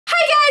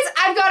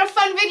I've got a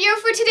fun video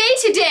for today.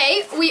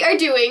 Today, we are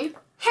doing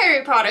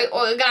Harry Potter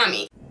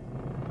origami.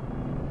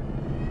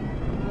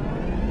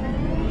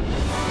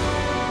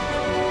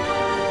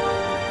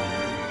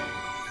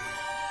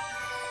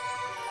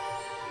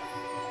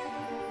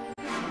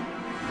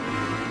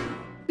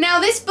 Now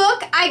this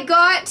book I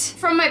got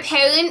from my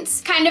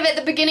parents kind of at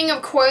the beginning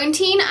of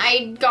quarantine.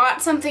 I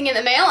got something in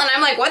the mail and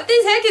I'm like, what the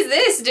heck is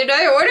this? Did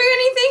I order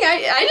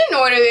anything? I didn't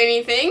order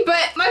anything.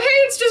 But my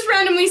parents just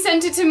randomly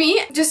sent it to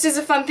me just as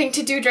a fun thing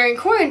to do during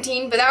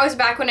quarantine. But that was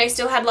back when I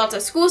still had lots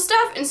of school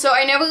stuff, and so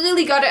I never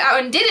really got it out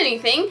and did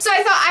anything. So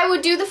I thought I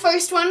would do the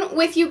first one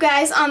with you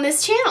guys on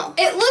this channel.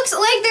 It looks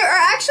like there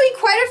are actually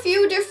quite a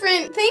few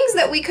different things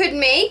that we could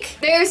make.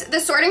 There's the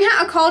sorting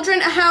hat, a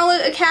cauldron, a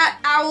howlet, a cat,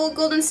 owl,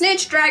 golden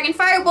snitch, dragon,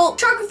 firebolt,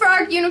 chocolate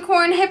frog,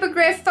 unicorn,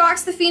 hippogriff,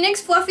 fox the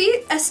phoenix, Fluffy,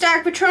 a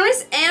stag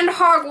patronus, and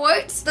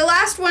Hogwarts. The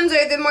last ones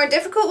are the more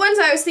difficult ones.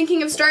 I was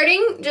thinking of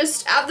starting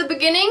just at the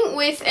beginning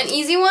with an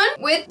easy one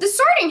with the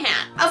sorting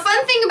hat. A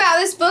fun thing about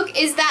this book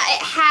is that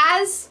it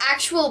has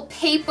actual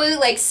paper,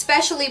 like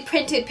specially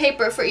printed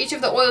paper for each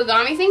of the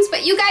origami things,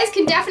 but you guys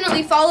can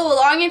definitely follow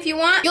along if you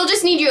want. You'll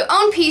just need your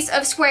own piece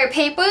of square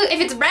paper.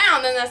 If it's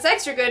brown, then that's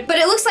extra good, but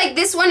it looks like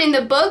this one in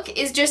the book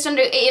is just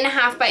under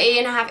 8.5 by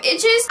 8.5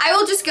 inches. I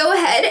will just go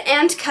ahead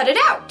and cut it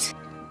out.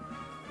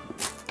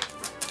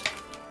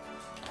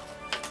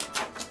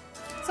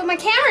 So my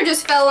camera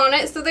just fell on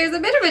it, so there's a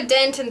bit of a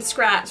dent and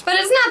scratch, but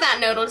it's not that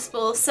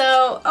noticeable,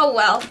 so oh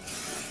well.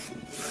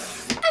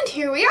 And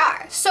here we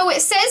are. So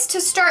it says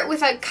to start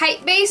with a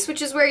kite base,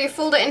 which is where you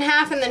fold it in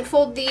half and then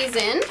fold these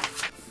in.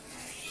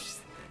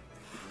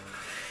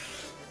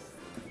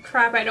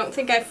 Crap, I don't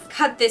think I've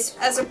cut this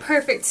as a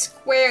perfect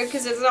square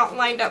because it's not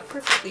lined up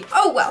perfectly.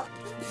 Oh well.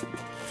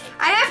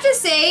 I have to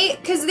say,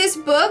 because this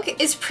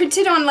book is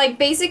printed on like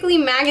basically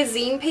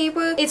magazine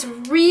paper, it's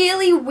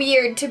really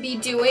weird to be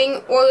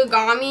doing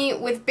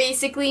origami with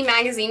basically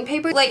magazine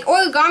paper. Like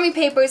origami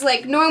paper is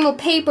like normal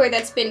paper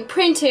that's been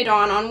printed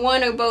on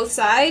one or both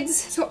sides.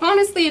 So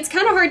honestly, it's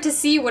kind of hard to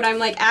see what I'm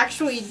like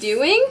actually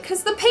doing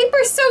because the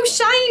paper's so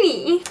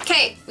shiny.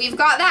 Okay, we've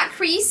got that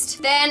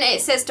creased. Then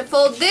it says to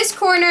fold this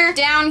corner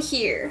down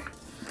here.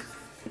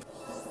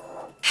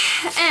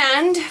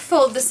 And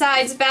fold the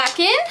sides back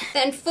in,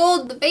 then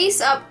fold the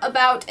base up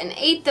about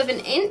 1/8 of an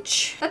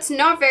inch. That's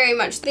not very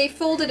much. They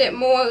folded it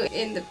more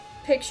in the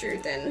picture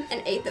than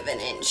 1/8 of an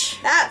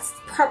inch. That's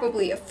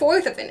probably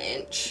 1/4 of an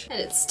inch, and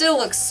it still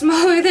looks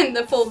smaller than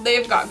the fold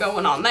they've got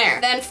going on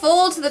there. Then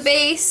fold the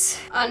base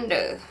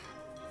under.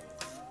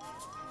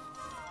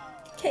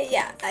 Okay,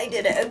 yeah, I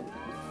did a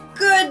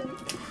good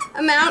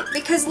amount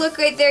because look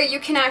right there, you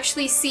can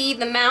actually see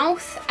the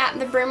mouth at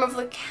the brim of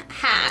the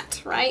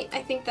hat, right?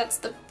 I think that's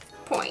the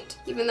point,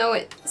 even though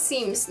it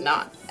seems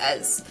not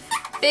as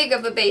big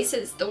of a base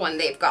as the one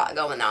they've got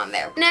going on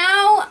there.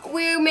 Now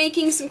we're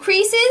making some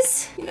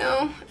creases, you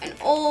know, an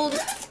old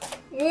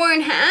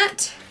worn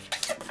hat,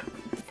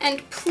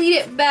 and pleat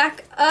it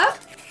back up.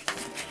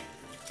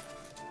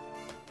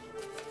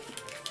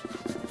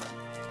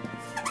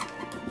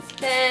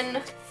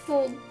 Then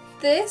fold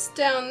this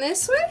down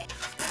this way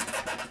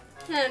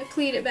and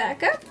pleat it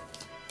back up.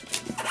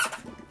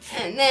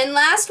 And then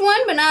last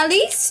one but not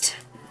least,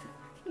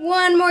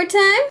 one more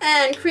time,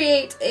 and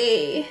create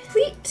a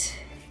pleat.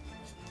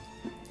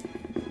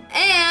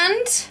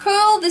 And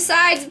curl the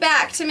sides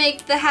back to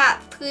make the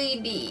hat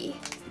pretty.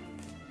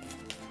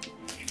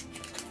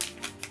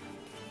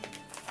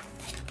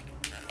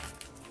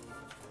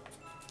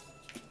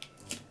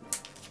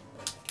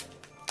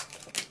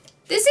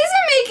 This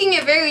isn't making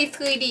it very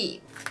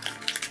 3D.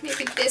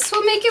 Maybe this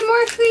will make it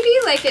more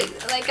 3D,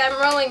 like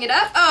I'm rolling it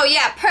up. Oh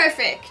yeah,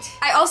 perfect.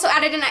 I also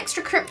added an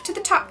extra crimp to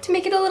the top to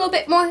make it a little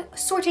bit more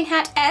sorting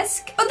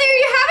hat-esque. But there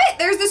you have it,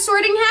 there's the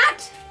sorting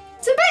hat.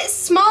 It's a bit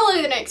smaller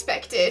than I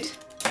expected.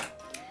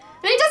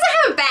 And it doesn't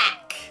have a back.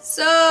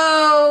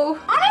 So,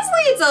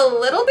 honestly, it's a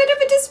little bit of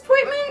a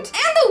disappointment.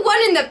 And the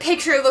one in the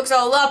picture looks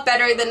a lot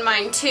better than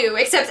mine too,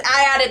 except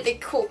I added the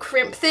cool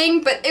crimp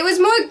thing, but it was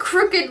more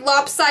crooked,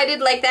 lopsided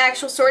like the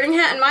actual sorting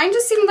hat, and mine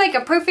just seemed like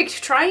a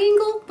perfect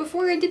triangle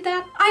before I did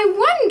that. I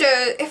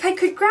wonder if I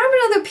could grab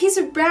another piece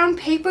of brown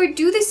paper,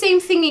 do the same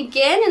thing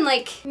again, and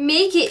like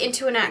make it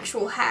into an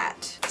actual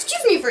hat.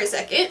 Excuse me for a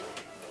second.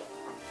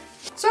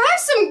 So I have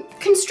some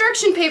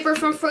construction paper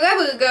from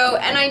forever ago,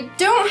 and I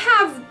don't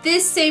have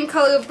this same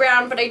color of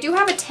brown, but I do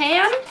have a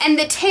tan, and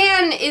the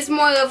tan is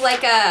more of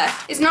like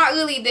is not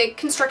really the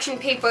construction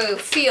paper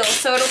feel,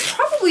 so it'll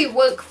probably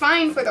work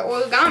fine for the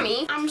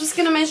origami. I'm just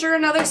gonna measure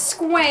another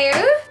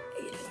square.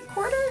 8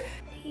 1/4,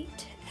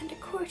 8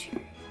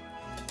 1/4.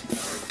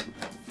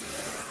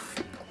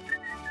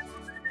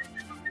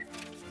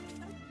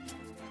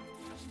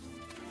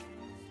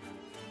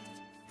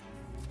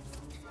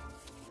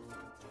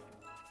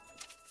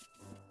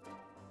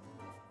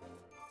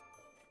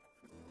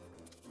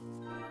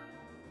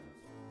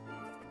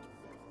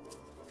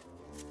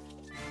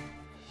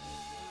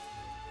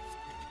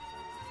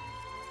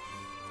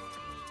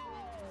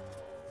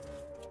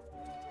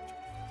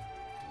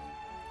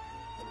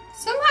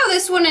 Somehow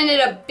this one ended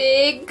up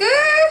bigger.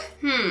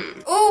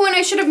 Oh, and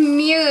I should have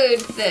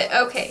mirrored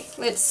the, okay,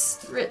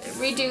 let's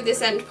redo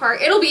this end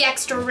part. It'll be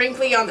extra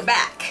wrinkly on the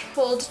back.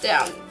 Fold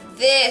down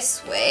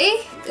this way.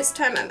 This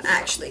time I'm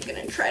actually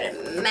gonna try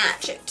to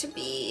match it to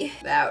be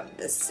about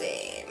the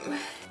same.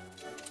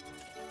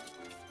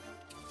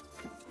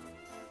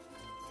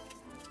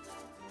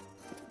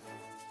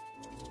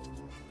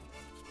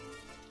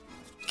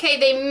 Okay,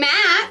 they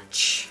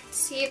match.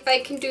 See if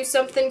I can do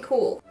something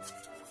cool.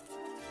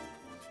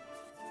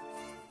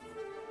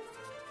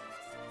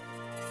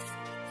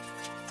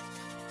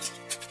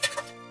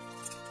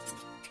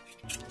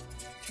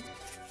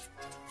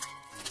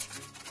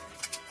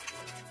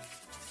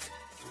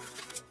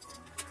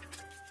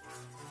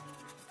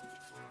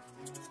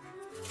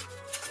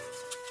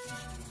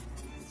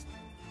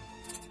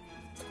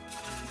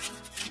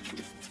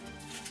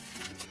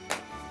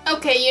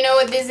 Okay, you know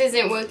what? This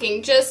isn't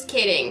working. Just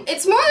kidding.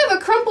 It's more of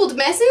a crumpled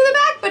mess in the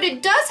back, but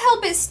it does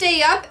help it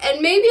stay up,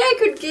 and maybe I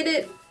could get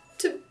it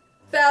to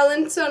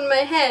balance on my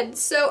head.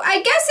 So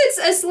I guess it's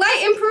a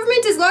slight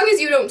improvement as long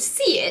as you don't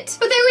see it.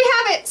 But there we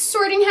have it.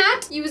 Sorting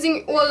hat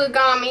using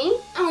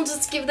origami. I'll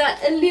just give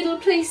that a little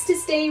place to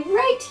stay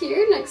right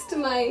here next to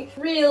my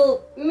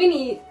real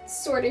mini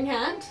sorting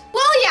hat.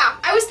 Well, yeah,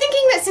 I was thinking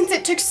that since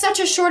it took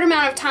such a short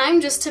amount of time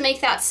just to make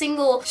that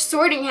single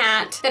sorting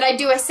hat, that I'd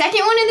do a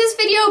second one in this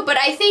video, but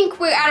I think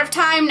we're out of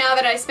time now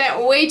that I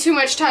spent way too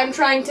much time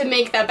trying to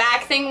make the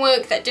back thing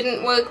work that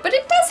didn't work, but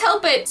it does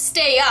help it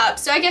stay up,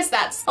 so I guess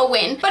that's a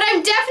win. But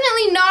I'm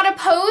definitely not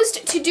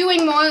opposed to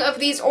doing more of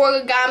these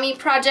origami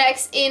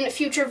projects in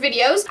future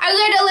videos. I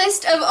read a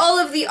list of all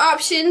of the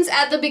options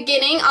at the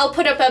beginning. I'll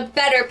put up a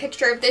better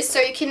picture of this so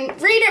you can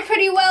read it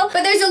pretty well,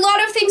 but there's a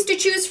lot of things to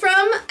choose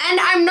from, and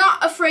I'm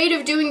not afraid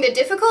of doing the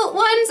difficult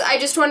ones. I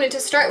just wanted to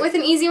start with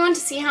an easy one to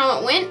see how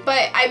it went,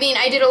 but I mean,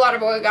 I did a lot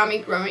of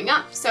origami growing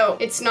up, so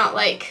it's not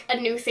like a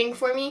new thing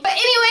for me. But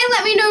anyway,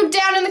 let me know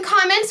down in the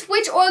comments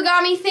which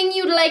origami thing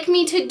you'd like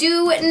me to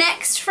do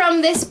next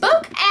from this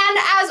book, and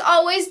as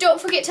always,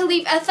 don't forget to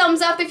leave a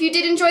thumbs up if you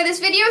did enjoy this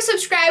video,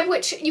 subscribe,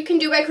 which you can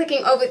do by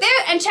clicking over there,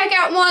 and check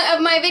out more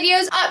of my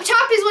videos. Up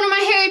top is one of my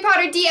Harry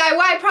Potter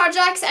DIY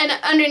projects, and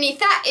underneath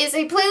that is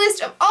a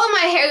playlist of all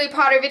my Harry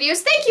Potter videos.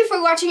 Thank you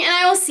for watching, and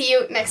I will see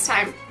you next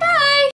time. Bye!